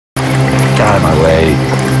Get out of my way.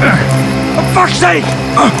 For fuck's sake!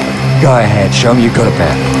 Go ahead, show me you got a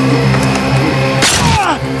bet.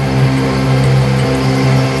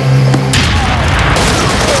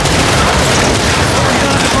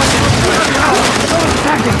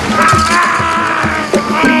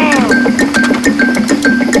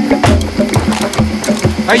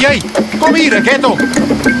 Hey, jij! Kom hier, Ghetto!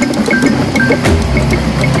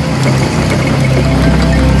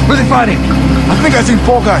 Who's he fighting? I think I seen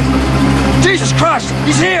four guys. Jesus Christ!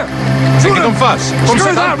 He's here! Zeg ik hem vast. Kom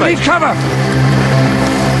Screw zet that! We aan. need cover!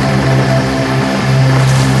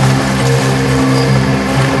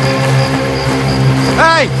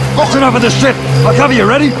 Hey! Box enough of this shit! I'll cover you,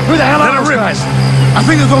 ready? Who the hell are those guys? I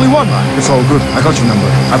think there's only one. It's all good. I got your number.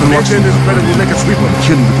 I've been watching this better than you like a sweeper.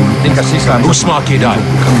 Kidding with you. Think I see something. Hoe smaak je daar?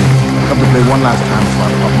 Come here. Come to play one last time before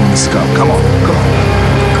I pop on the scalp. Come on. Come on.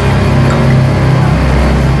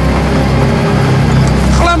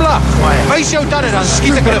 Glimlach! Wijs jouw tanden, dan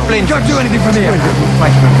schiet ik er een flint. Can't do anything from here.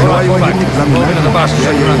 Why you want to Move into the bus.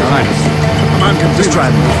 Shut you around behind us. Come on, just try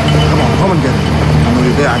me. Come on and get it. I know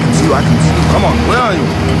you're there. I can see you. I can see you. Come on. Where are you?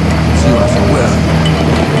 I see you. I said, where are you?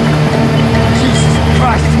 Jesus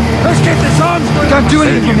Christ! Let's get this on! Can't do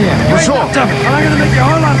anything from here. You sure? Damn it! I'm gonna make you a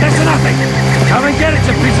whole lot less than nothing. Come and get it,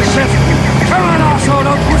 you piece of shit! Come on, arsehole!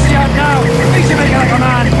 Don't push you out now! Please you make it like a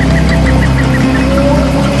man!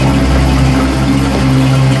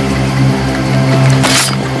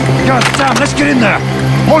 God damn! Let's get in there!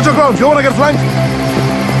 Hold your ground. You want to get flanked?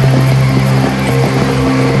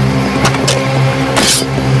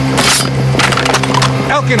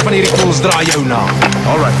 Elkeen van hierdie tools draai jou na.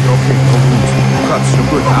 All right. You're okay. No wounds. No cuts. You're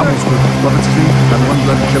good. Ammo's good. Weapons clean. And one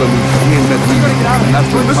bloody killer loose. He ain't met me. And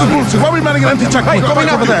that's what this is bullshit. Why are we manning an empty checkpoint? Hey, Go kom back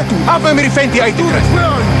je over there. Help me met die vent die uit te krijgen. Where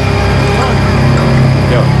are you?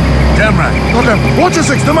 Yo. Damn right. Okay. Watch your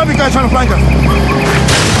six. There might be guys trying to flank us.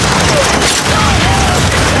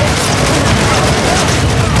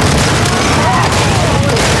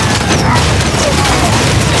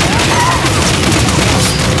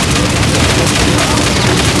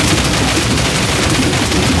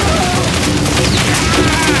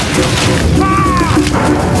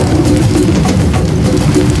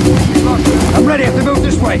 I'm ready. I have to move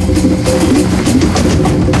this way.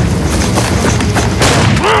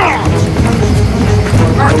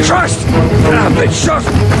 Christ! I've been shot!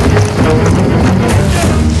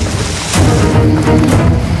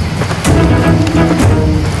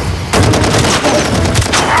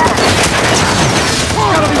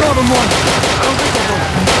 Gotta be more than one.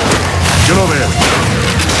 Get over here.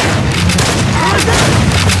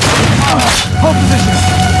 Hold position.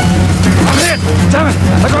 I'm hit! Damn it!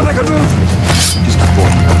 I got like a move! Just a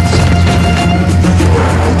boy.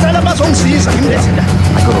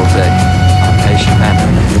 I got all day. I'm a patient man.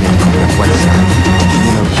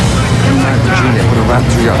 Virginia put a ram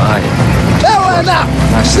through your eye.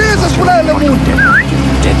 Nice.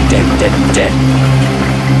 Dead.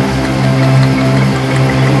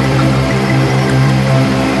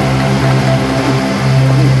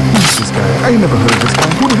 This guy. I ain't never heard of this guy.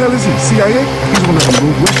 Who the hell is he? CIA? He's one of them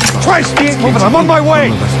rogue weapons. Christ! I'm on my way!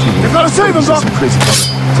 You gotta save him, Doc!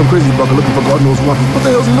 Some crazy bugger looking for God knows what. What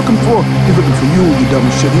the hell's he looking for? He's looking for you, you dumb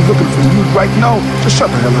shit. He's looking for you right now. Just shut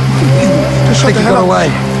the hell up. Just shut the hell up. away.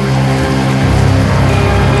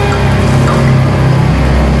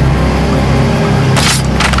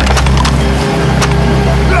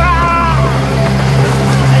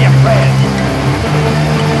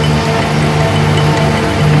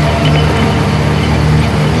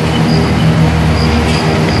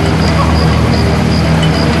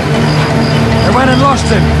 Lost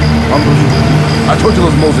him. Unbelievable. I told you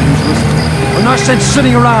those moles are useless. Well, no sense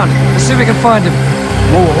sitting around. Let's see if we can find him.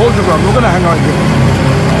 Whoa, hold your ground. We're gonna hang out here.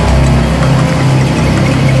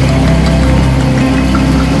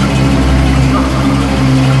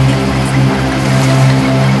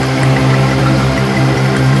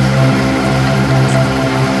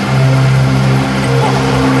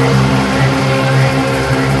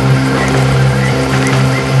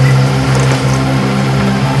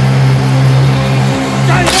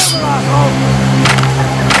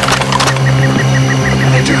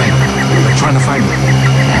 Trying to find me.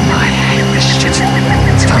 Damn, I hate this shit.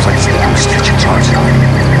 It sounds like it's a little stitch in charge now.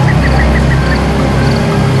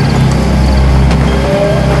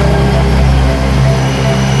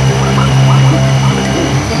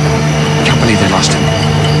 Can't believe they lost him.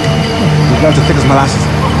 We're going to thick as molasses.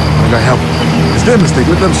 We got help. It's their mistake.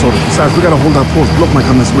 Let them sort it. Besides, we gotta hold our post. Block might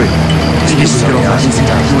come this way. Jesus, Get off that easy.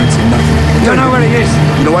 You ain't seen nothing. Don't know where he is.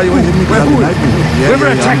 You know why you ain't hitting me? Because I denied me. Whoever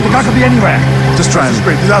attacked, the guy could be anywhere. Just try and...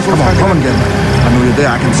 Come on, come and get me. I know you're there.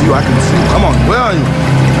 I can see you. I can see you. Come on. Where are you?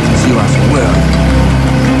 I can see you. asshole. Where?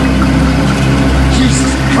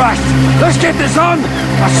 Jesus Christ! Let's get this on!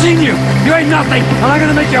 I've seen you! You ain't nothing! And I'm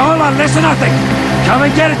gonna make you a whole lot less than nothing! Come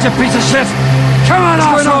and get it, you piece of shit! Come on,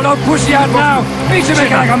 arsehole! Don't push you out now! Beat you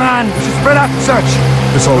make it like a man! Spread out and search.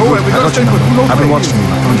 It's all good. I got you now. I've been watching you.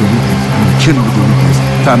 I found your weakness. I'm gonna kill you with your weakness.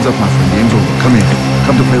 Time's up, my friend. The game's over. Come here.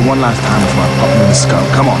 Come to play one last time before I pop you in the skull.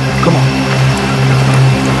 Come on. Come on.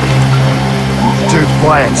 Too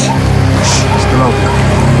quiet. Shh, still open.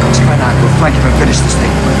 Let's find out. We'll flank him and finish this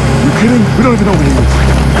thing. You kidding? We don't even know where he is.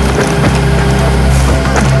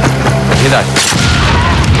 Hear that?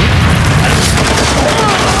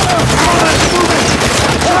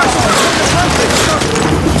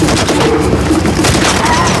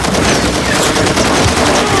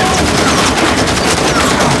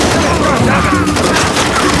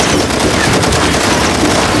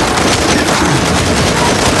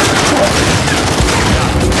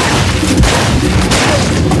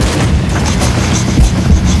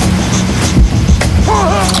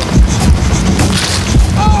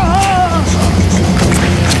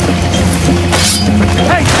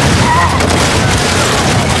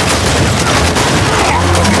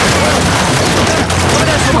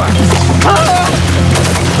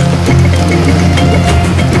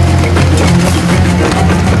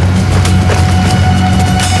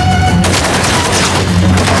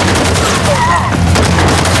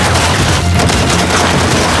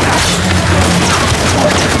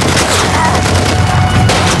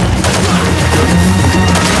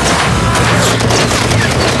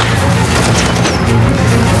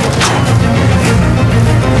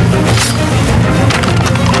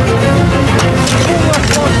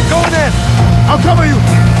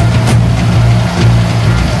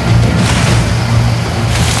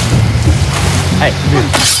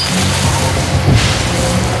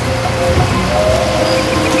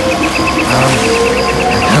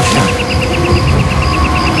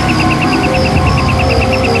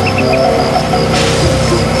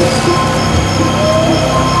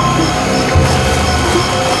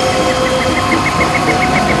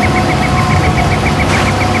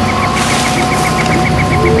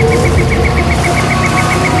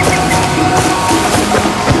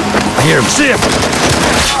 See him!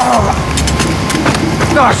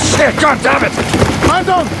 Oh, shit! God damn it! Man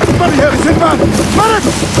down! Buddy here! It's hit, man! Medic!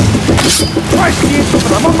 Christ, the infant!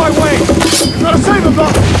 I'm on my way! You gotta save him,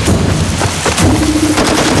 Doc!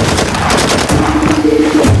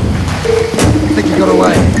 I think he got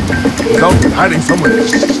away. He's out there, hiding somewhere.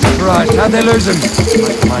 Christ, how'd they lose him?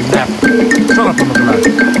 My nap. Shut up and look alive.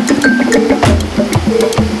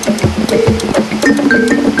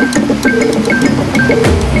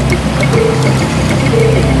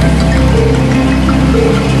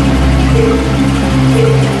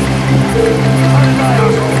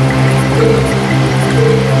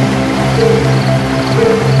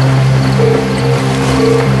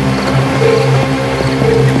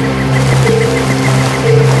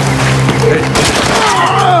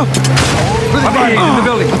 In the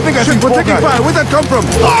building. I think we're taking fire. Where'd that come from?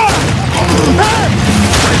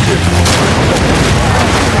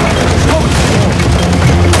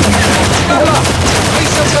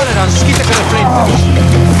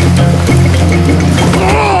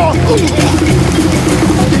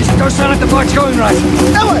 Don't sound like the fight's going right.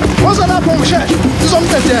 Dawaj, poza na pomóż!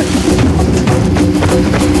 Ząbnę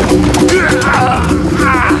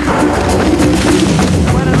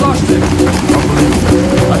Went and lost him.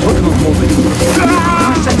 I told you to move it.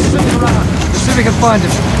 I said swing around. See if we can find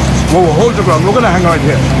him. Whoa, hold your ground. We're gonna hang out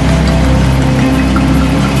here.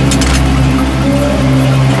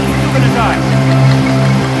 You're gonna die.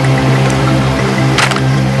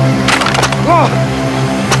 Oh!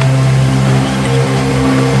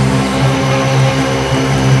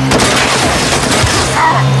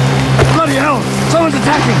 Bloody hell! Someone's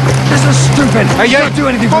attacking! This is stupid! Hey, jij, Don't do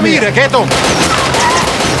anything kom for me. hier, get on.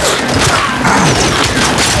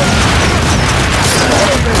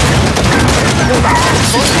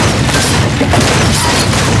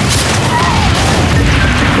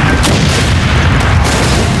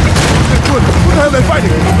 Good. What the hell are they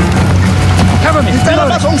fighting? Cover me! Teraz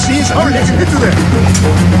was on sees. Hurry, get to there.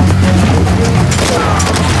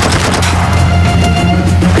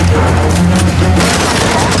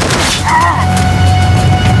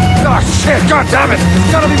 Oh shit! God damn it!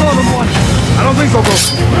 There's gotta be more than one! I don't think so, bro.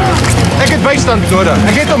 Ik het bijstand door.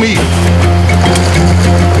 En get om hier.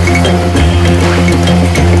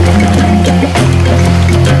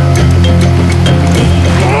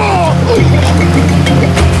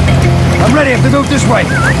 I'm ready if they move this way.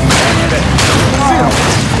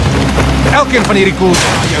 Elkeen van hierdie koels.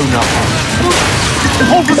 Jou nou.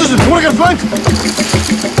 Hold position. You wanna get flanked?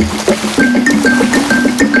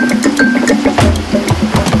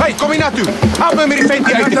 me mi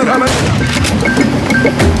rifetti ai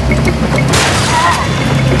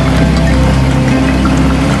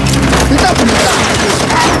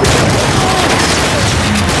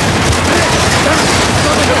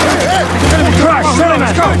Crash, shut him,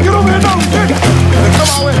 go! Get over here now, kid! Come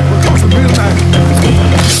on, we're close to real time.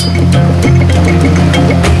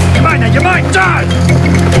 You might now, you might die!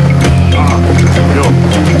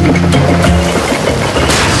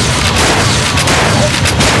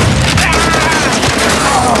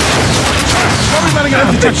 Everybody get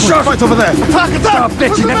empty checkpoint. Right over there. Fuck, it's Oh, up!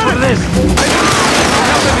 bitchy, that's what it is!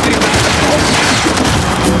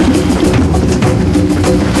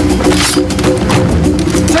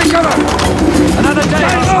 Take cover! Another day,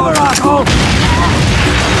 take over, asshole!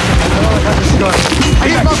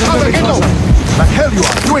 He's not coming, get over! The hell you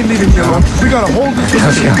are! You ain't leaving me alone. We gotta hold this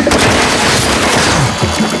position.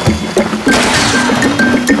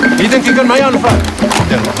 Identifican my alpha.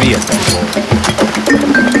 They'll be at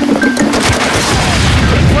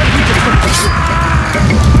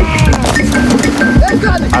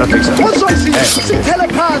I don't think so. What's I see? See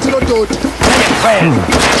telepaths or not?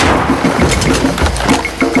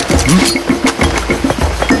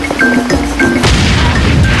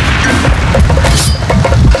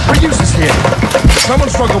 We're useless here. Someone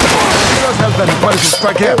struggle with it. Yours has been quite a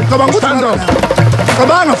strike here. Come on, stand up.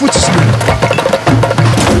 Come on, foot is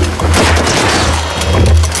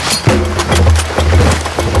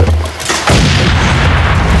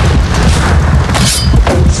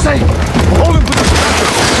Stay! Hold him to the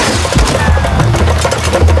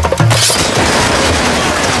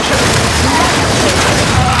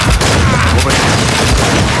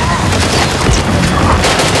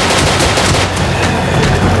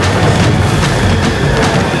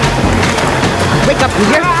Wake up, you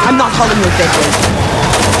hear? I'm not calling you a dead weight.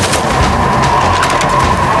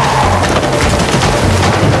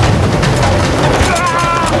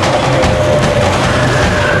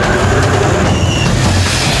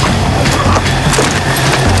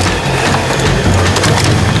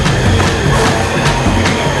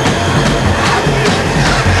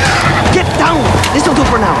 Get down! This'll do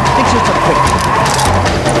for now. Fix yourself quick.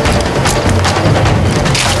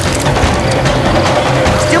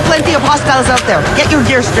 Still plenty of hostiles out there. Get your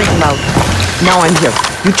gear straightened out. Now I'm here.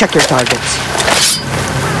 You check your targets.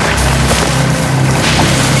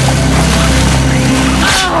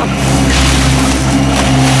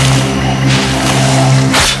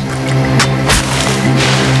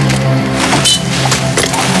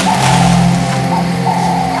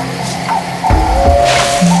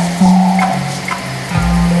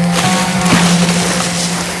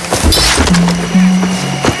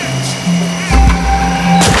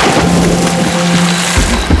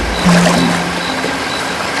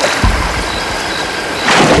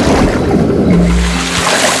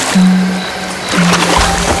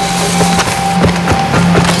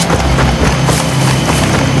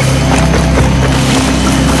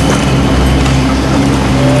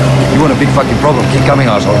 You want a big fucking problem? Keep coming,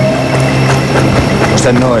 asshole. What's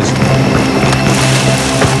that noise?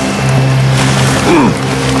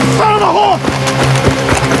 Son of a whore!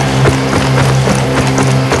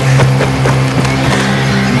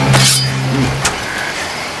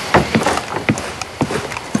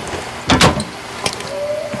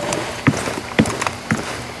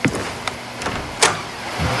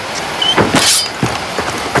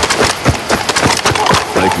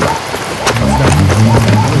 Thank you.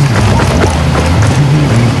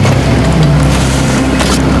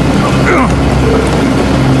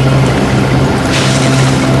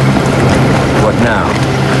 What now?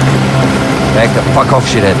 Back the fuck off,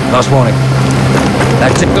 shithead. Last warning.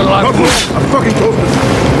 That's it. Good luck. Don't move! I'm fucking close.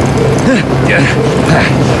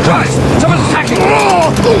 Christ! Someone's attacking!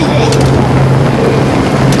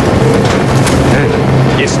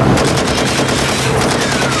 Yes, sir.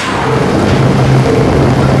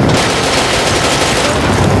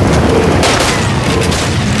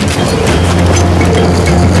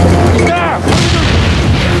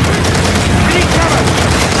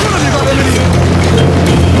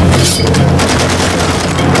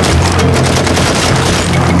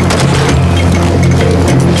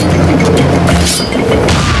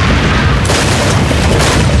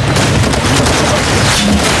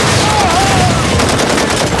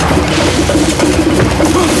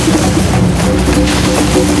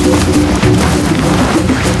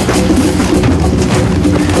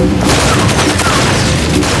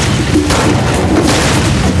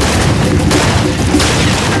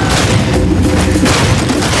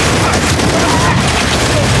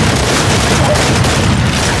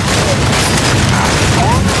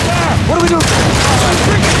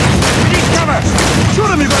 Shoot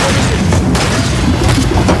him, you got everything!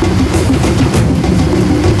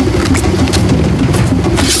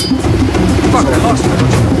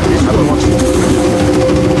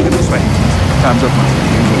 time's up, my friend.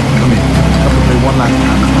 Come here. Come to play one last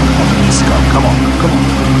time. Let's go. Come on. Come on.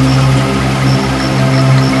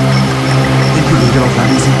 Think you can get off that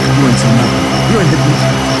easy? You ain't seen nothing. You ain't hit me.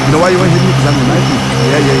 You know why you ain't hit me? Because I'm your knife.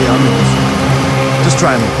 Yeah, I know this. Just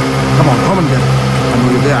try me. Come on, come and get it. I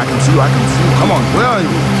know you're there. I can see you. Come on, where are you?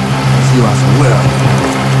 I see you, I said, where are you?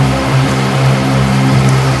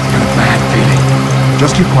 Got a bad feeling.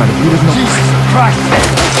 Just keep quiet. If you didn't know. Jesus Christ!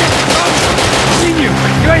 I've seen you!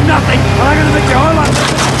 You ain't nothing! And I'm